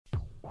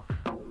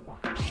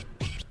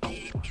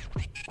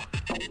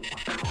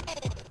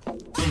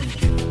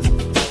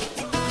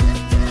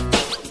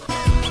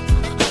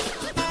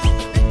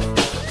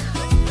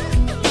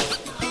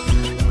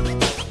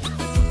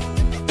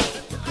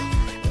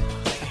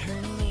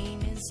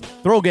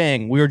Throw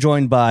Gang, we are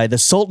joined by the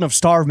Sultan of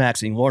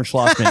Starvemaxing, Lauren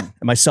Schlossman,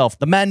 and myself,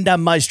 the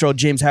Mandam Maestro,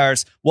 James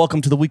Harris.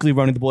 Welcome to the weekly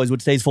Running the Boys,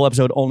 with today's full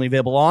episode only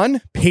available on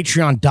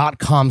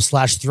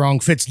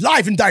Patreon.com/throwingfits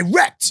live and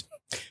direct.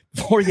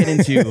 Before we get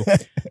into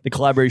the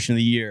collaboration of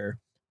the year,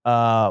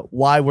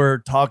 why we're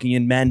talking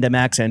in Mandem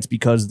accents,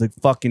 because the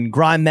fucking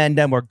grime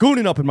Mandem were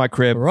gooning up in my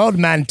crib.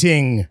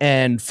 Roadmanting.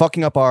 And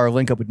fucking up our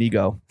link up with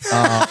Nigo.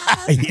 Yeah.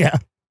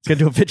 Let's get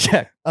to a fit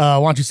check. Why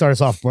don't you start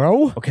us off,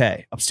 bro?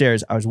 Okay,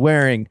 upstairs, I was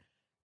wearing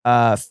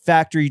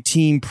Factory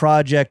Team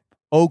Project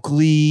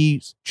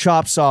Oakley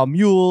Chop Saw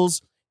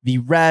Mules, the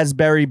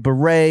Raspberry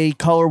Beret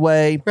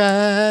colorway.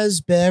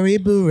 Raspberry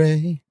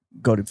Beret.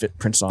 Go to fit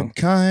Prince song.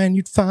 The kind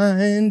you'd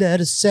find at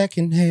a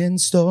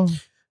secondhand store.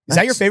 Is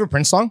that your favorite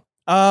Prince song?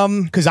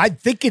 Because I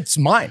think it's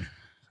mine.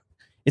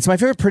 It's my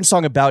favorite Prince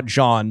song about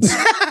Johns.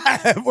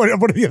 What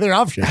are the other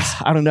options?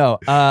 I don't know.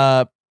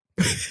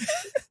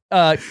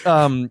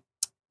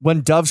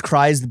 When Doves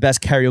Cry is the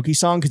best karaoke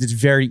song because it's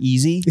very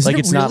easy. Is like it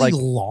it's really not like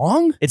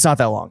long? It's not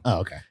that long. Oh,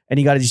 okay. And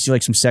you got to just do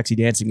like some sexy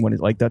dancing when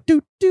it's like the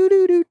doot doot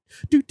doot doot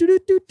doot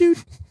doot doot doot.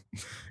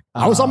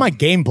 I was on my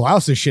game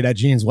blouses shit at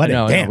Jean's wedding.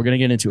 No, Damn. we're gonna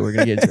get into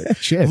it.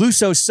 Shit.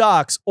 Lusso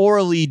socks,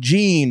 Orally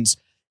jeans,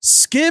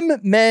 Skim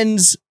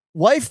men's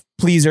wife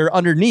pleaser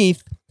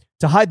underneath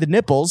to hide the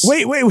nipples.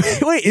 Wait.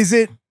 Is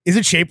it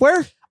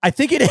shapewear? I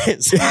think it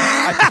is.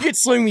 I think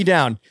it's slowing me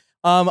down.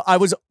 Can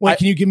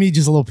you give me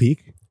just a little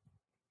peek?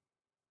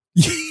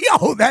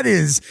 Yo,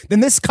 then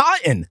this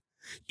cotton.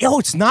 Yo,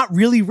 it's not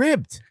really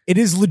ribbed. It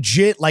is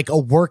legit like a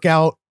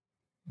workout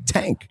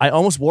tank. I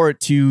almost wore it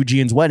to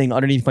Gian's wedding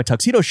underneath my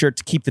tuxedo shirt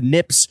to keep the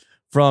nips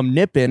from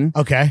nipping.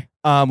 Okay.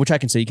 Which I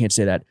can say, you can't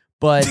say that.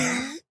 But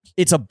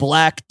it's a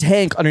black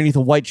tank underneath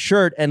a white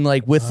shirt and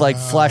like with like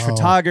flash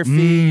photography,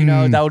 you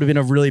know, that would have been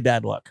a really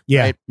bad look.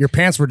 Yeah. Right? Your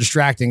pants were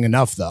distracting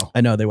enough though.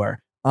 I know they were.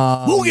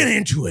 We'll get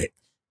into it.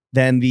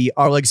 Then the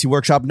Our Legacy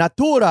Workshop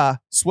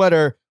Natura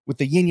sweater with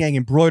the yin yang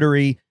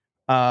embroidery.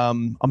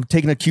 I'm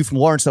taking a cue from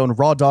Lawrence though, and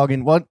raw dog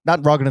in what?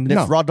 Not raw dog in the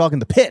nips, raw dog in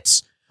the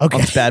pits. Okay,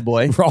 on this bad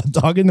boy, raw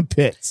dog in the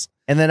pits.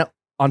 And then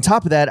on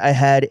top of that, I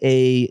had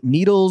a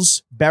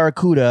Needles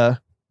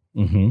Barracuda.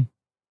 M.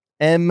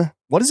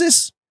 What is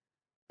this?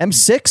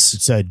 M6.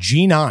 It's a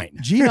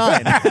G9.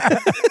 G9.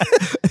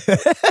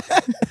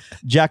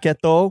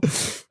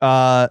 Jacketto.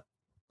 Our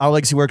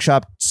Legacy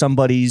Workshop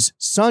Somebody's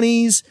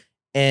Sunnies.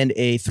 And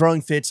a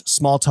Throwing Fits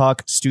Small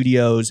Talk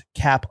Studios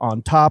cap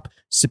on top,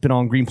 sipping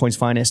on Greenpoint's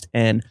finest,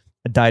 and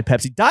a Diet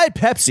Pepsi. Diet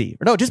Pepsi.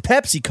 Or no, just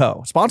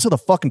PepsiCo. Sponsor the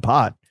fucking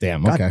pod.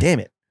 Damn, God damn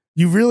it.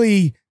 You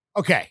really...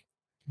 Okay.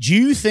 Do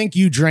you think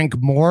you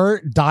drink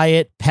more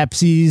Diet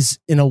Pepsis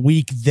in a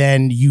week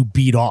than you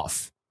beat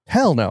off?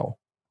 Hell no.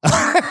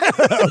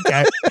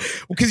 Okay.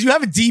 Because you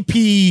have a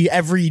DP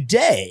every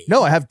day.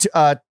 No, I have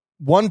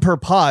one per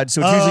pod,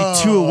 so it's usually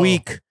 2 a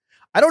week.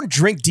 I don't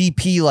drink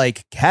DP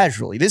like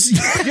casually. This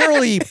is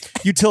purely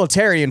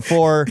utilitarian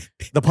for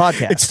the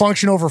podcast. It's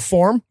function over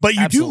form, but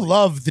you do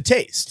love the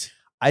taste.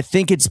 I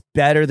think it's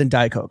better than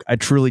Diet Coke. I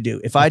truly do.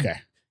 If I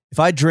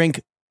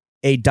drink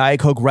a Diet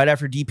Coke right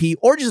after DP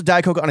or just a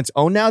Diet Coke on its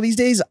own now these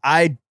days,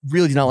 I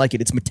really do not like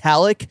it. It's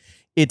metallic.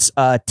 It's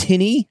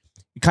tinny.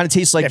 It kind of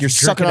tastes like you're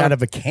sucking out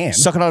of a can.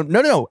 Sucking on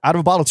out of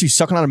a bottle too.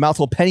 Sucking on a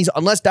mouthful of pennies.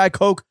 Unless Diet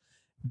Coke,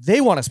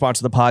 they want to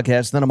sponsor the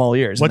podcast, then I'm all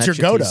ears. What's your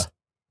Goda?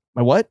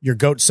 My what? Your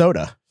goat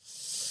soda.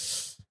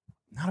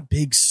 Not a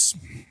big,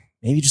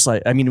 maybe just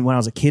like, I mean, when I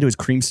was a kid, it was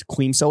cream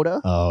soda.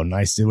 Oh,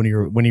 nice. Dude.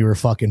 When you were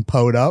fucking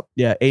poed up.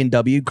 Yeah,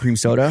 A&W cream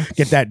soda.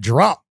 Get that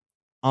drop.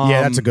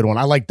 Yeah, that's a good one.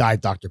 I like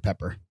Diet Dr.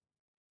 Pepper.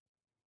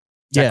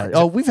 Yeah.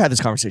 Oh, we've had this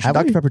conversation.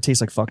 Dr. Pepper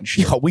tastes like fucking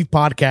shit. Yo, we've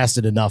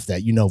podcasted enough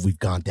that you know we've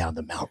gone down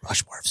the Mount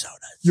Rushmore of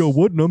sodas. Yo,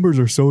 what numbers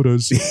are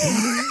sodas?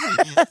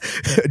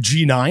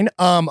 G9.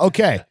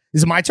 Okay.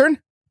 Is it my turn?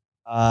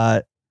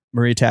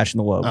 Maria Tash in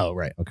the Lobe. Oh,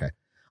 right. Okay.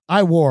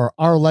 I wore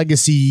Our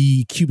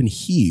Legacy Cuban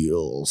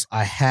heels.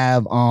 I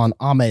have on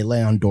Ame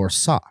Leondor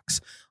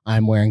socks.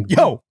 I'm wearing...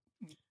 Yo!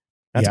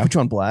 That's put you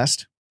on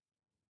blast.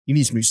 You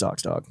need some new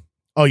socks, dog.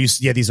 Oh,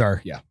 these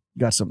are... Yeah. You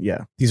got some,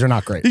 yeah. These are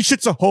not great. These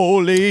shits are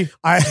holy.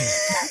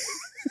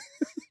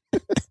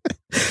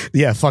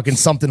 Yeah, fucking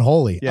something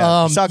holy.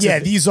 Yeah,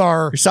 these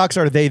are... Your socks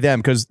are they,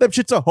 them, because them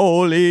shits are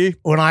holy.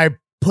 When I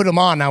put them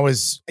on,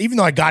 even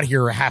though I got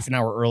here a half an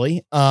hour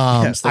early,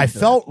 I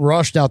felt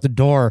rushed out the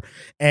door,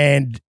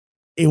 and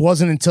it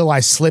wasn't until I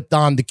slipped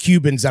on the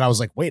Cubans that I was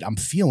like, wait, I'm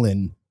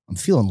feeling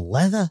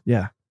leather.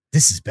 Yeah.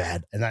 This is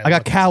bad. And I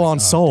got Cal on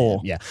sole.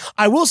 Damn. Yeah.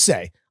 I will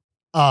say,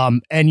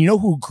 and you know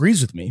who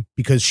agrees with me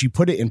because she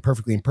put it in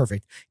Perfectly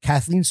Imperfect,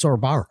 Kathleen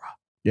Sorbara.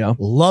 Yeah.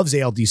 Loves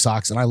ALD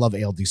socks, and I love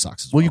ALD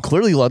socks as well. Well, you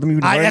clearly love them. You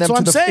that's what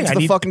I'm saying. Into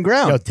the fucking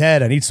ground. Yo,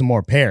 Ted, I need some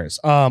more pairs.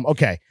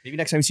 Okay. Maybe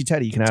next time you see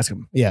Teddy, you can ask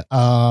him. Yeah.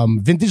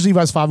 Vintage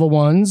Levi's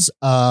 501s,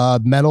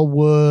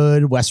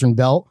 metalwood Western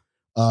belt,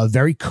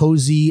 very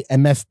cozy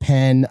MF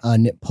Pen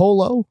knit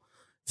polo,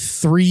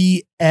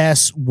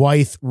 3S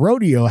white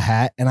rodeo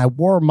hat, and I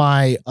wore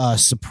my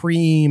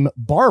Supreme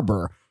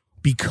Barber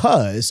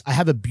because I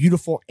have a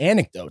beautiful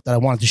anecdote that I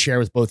wanted to share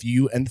with both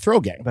you and the Throw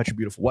Gang. About your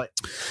beautiful what?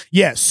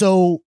 Yeah.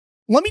 So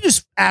let me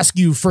just ask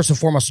you first and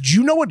foremost, do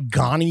you know what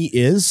Ghani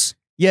is?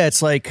 Yeah,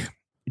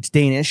 it's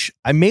Danish.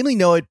 I mainly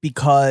know it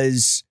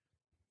because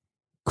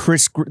the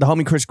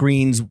homie Chris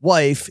Green's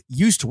wife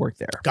used to work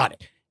there. Got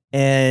it.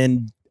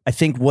 And I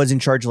think was in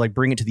charge of like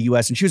bringing it to the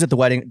US. And she was at the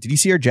wedding. Did you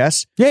see her,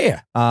 Jess?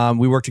 Yeah.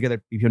 We worked together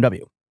at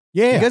BPMW.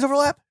 Yeah. You guys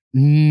overlap?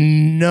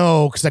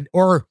 No, because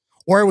or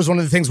it was one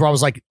of the things where I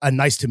was like,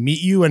 nice to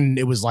meet you, and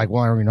it was like,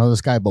 well, I already know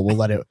this guy, but we'll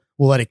let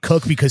it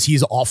cook because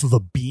he's off of a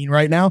bean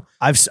right now.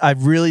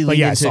 I've really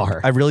leaned I saw her.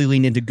 I really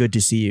leaned into good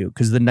to see you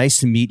because the nice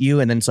to meet you,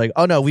 and then it's like,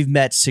 oh no, we've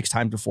met 6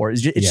 times before.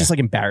 It's just like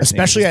embarrassing,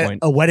 especially at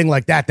a wedding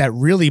like that. That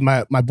really,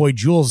 my boy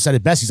Jules said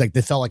it best. He's like,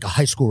 they felt like a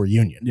high school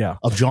reunion. Yeah,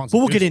 of John's. But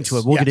we'll get into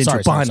it. We'll get into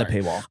it behind the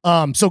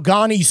paywall. So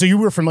Ghani, so you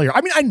were familiar.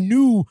 I mean, I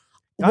knew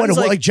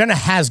what Jenna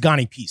has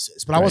Ghani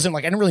pieces, but I wasn't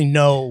like, I didn't really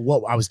know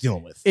what I was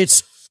dealing with.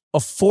 It's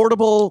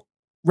affordable,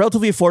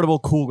 relatively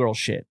affordable, cool girl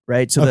shit,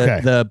 right? So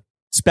the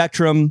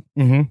spectrum,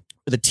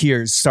 the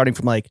tiers, starting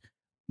from like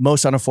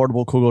most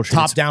unaffordable cool girl shit.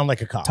 Top down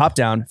like a cop. Top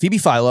down. Phoebe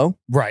Philo.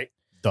 Right.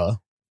 Duh.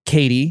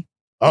 Katie.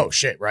 Oh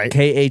shit, right.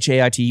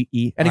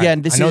 Khaite. And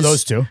again, I know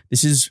those two.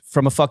 This is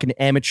from a fucking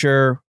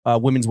amateur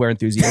women's wear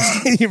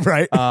enthusiast.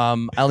 Right.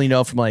 I only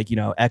know from like,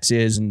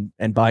 exes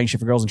and buying shit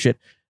for girls and shit.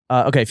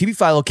 Okay, Phoebe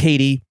Philo,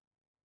 Katie,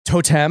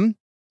 Totem.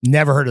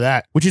 Never heard of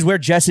that. Which is where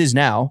Jess is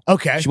now.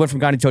 Okay. She went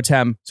from Ghani to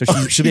Totem, so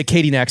she'll be a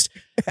Katie next.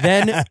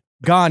 Then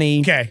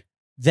Ghani. Okay.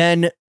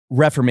 Then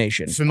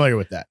Reformation. Familiar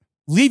with that.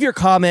 Leave your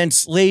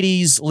comments,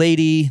 ladies,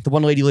 the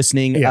one lady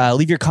listening. Yeah.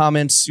 Leave your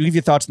comments. Leave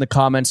your thoughts in the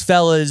comments.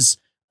 Fellas,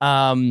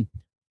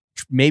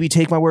 maybe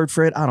take my word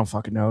for it. I don't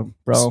fucking know,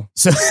 bro.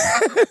 So,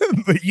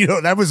 but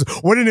that was,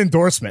 what an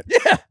endorsement.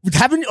 Yeah.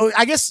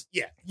 I guess,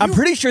 yeah. I'm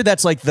pretty sure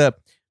that's like the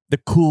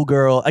cool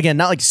girl. Again,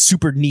 not like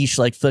super niche,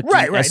 like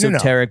right.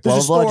 esoteric, no.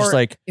 blah, blah, blah. Just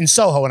like in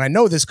Soho. And I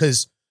know this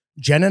because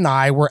Jen and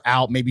I were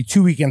out maybe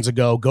 2 weekends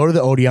ago, go to the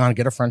Odeon,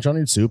 get a French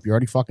onion soup. You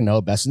already fucking know,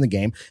 best in the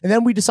game. And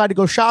then we decided to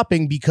go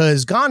shopping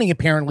because Ghani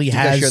apparently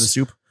has. You guys share the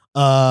soup?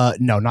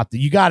 No, not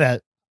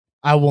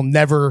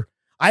the,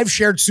 I've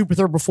shared soup with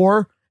her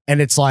before, and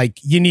it's like,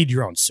 you need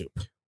your own soup.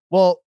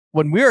 Well,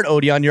 when we were at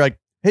Odeon, you're like,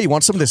 hey, you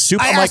want some of this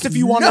soup? I'm asked if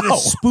you wanted a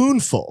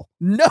spoonful.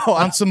 No.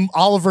 On some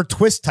Oliver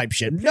Twist type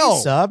shit. No.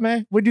 What's up,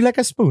 man? Would you like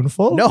a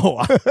spoonful?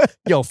 No.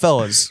 Yo,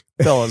 fellas,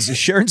 is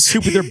sharing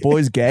soup with your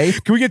boys gay?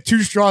 Can we get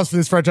 2 straws for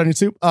this French onion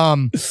soup?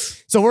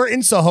 So we're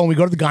in Soho and we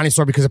go to the Ghani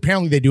store because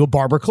apparently they do a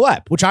barber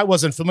collab, which I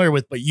wasn't familiar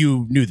with, but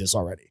you knew this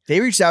already. They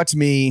reached out to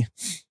me.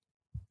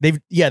 They've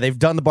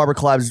done the barber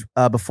collabs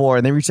before,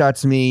 and they reached out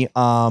to me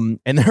and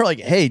they're like,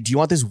 hey, do you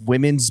want this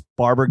women's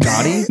barber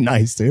Ghani?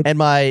 Nice, dude. And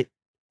my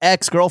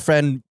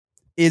ex-girlfriend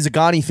is a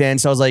Ghani fan,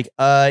 so I was like,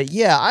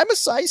 yeah, I'm a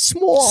size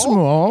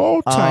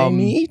small,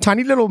 tiny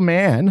little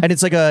man. And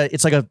it's like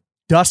a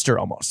duster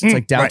almost. It's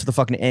like down to the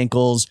fucking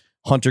ankles,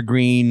 hunter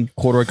green,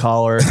 corduroy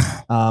collar.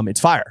 It's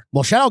fire.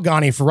 Well, shout out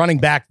Ghani for running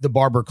back the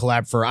barber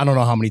collab for I don't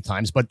know how many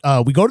times, but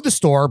we go to the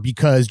store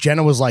because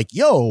Jenna was like,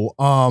 yo,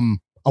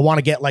 I want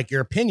to get like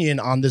your opinion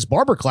on this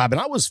barber collab. And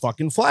I was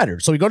fucking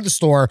flattered. So we go to the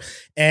store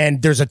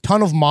and there's a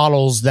ton of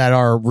models that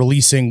are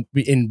releasing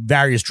in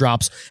various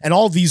drops. And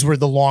all these were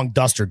the long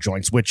duster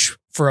joints, which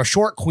for a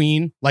short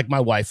queen like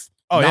my wife,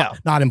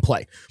 not in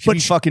play.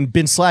 But fucking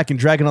been slack and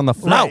dragging on the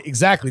flout. Right,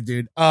 exactly,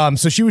 dude.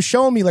 So she was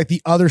showing me like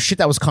the other shit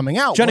that was coming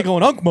out. Trying to go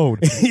in unk mode.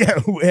 Yeah.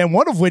 And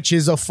one of which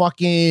is a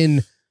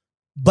fucking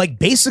like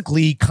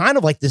basically kind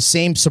of like the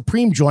same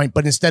Supreme joint,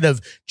 but instead of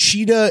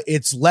cheetah,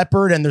 it's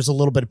leopard and there's a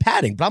little bit of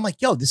padding. But I'm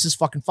like, yo, this is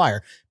fucking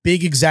fire.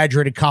 Big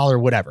exaggerated collar,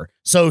 whatever.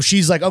 So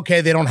she's like,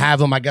 okay, they don't have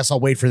them. I guess I'll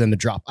wait for them to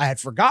drop. I had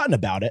forgotten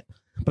about it.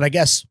 But I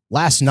guess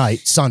last night,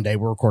 Sunday,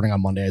 we're recording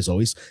on Monday as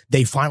always,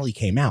 they finally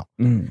came out.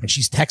 And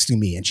she's texting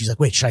me and she's like,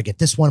 wait, should I get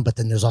this one? But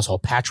then there's also a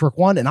patchwork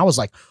one. And I was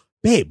like,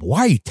 babe, why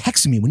are you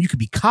texting me when you could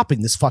be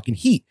copping this fucking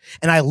heat?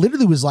 And I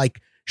literally was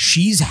like,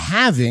 she's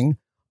having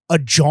a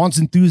John's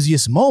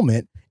enthusiast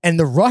moment, and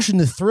the rush and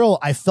the thrill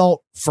I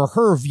felt for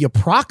her via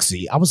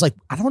proxy. I was like,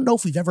 I don't know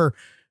if we've ever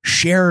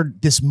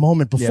shared this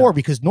moment before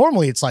because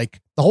normally it's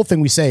like the whole thing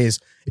we say is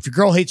if your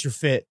girl hates your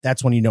fit,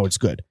 that's when you know it's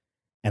good.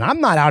 And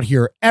I'm not out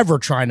here ever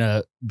trying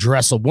to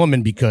dress a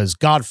woman because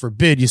God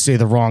forbid you say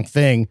the wrong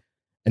thing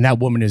and that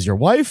woman is your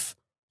wife.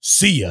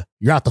 See ya.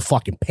 You're out the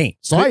fucking paint.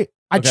 So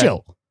I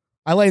chill.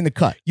 I lay in the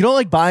cut. You don't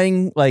like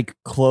buying like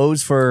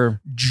clothes for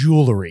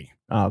jewelry.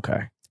 Oh,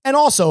 okay. And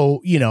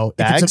also,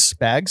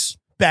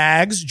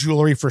 bags,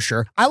 jewelry for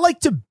sure. I like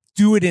to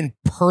do it in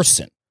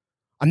person.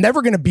 I'm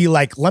never going to be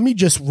like, let me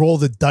just roll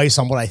the dice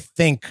on what I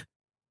think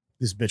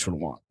this bitch would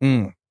want.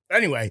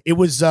 Anyway, it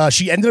was,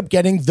 she ended up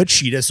getting the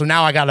cheetah. So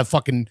now I got a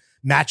fucking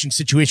matching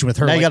situation with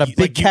her. Now you got a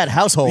big cat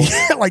household.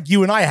 Yeah, like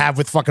you and I have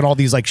with fucking all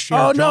these like shared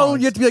Oh, no.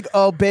 drawings. You have to be like,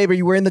 oh, babe, are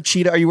you wearing the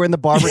cheetah? Are you wearing the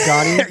barber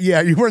Ghani?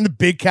 Yeah, you wearing the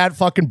big cat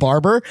fucking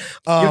barber.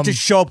 You have to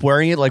show up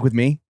wearing it like with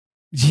me.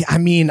 Yeah, I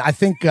mean, I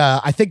think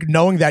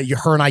knowing that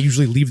her and I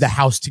usually leave the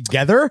house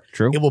together,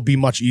 it will be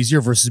much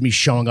easier versus me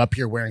showing up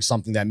here wearing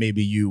something that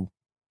maybe you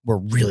were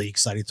really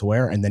excited to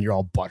wear and then you're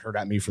all butthurt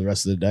at me for the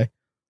rest of the day,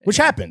 which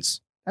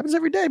happens. Happens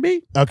every day,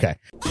 B. Okay.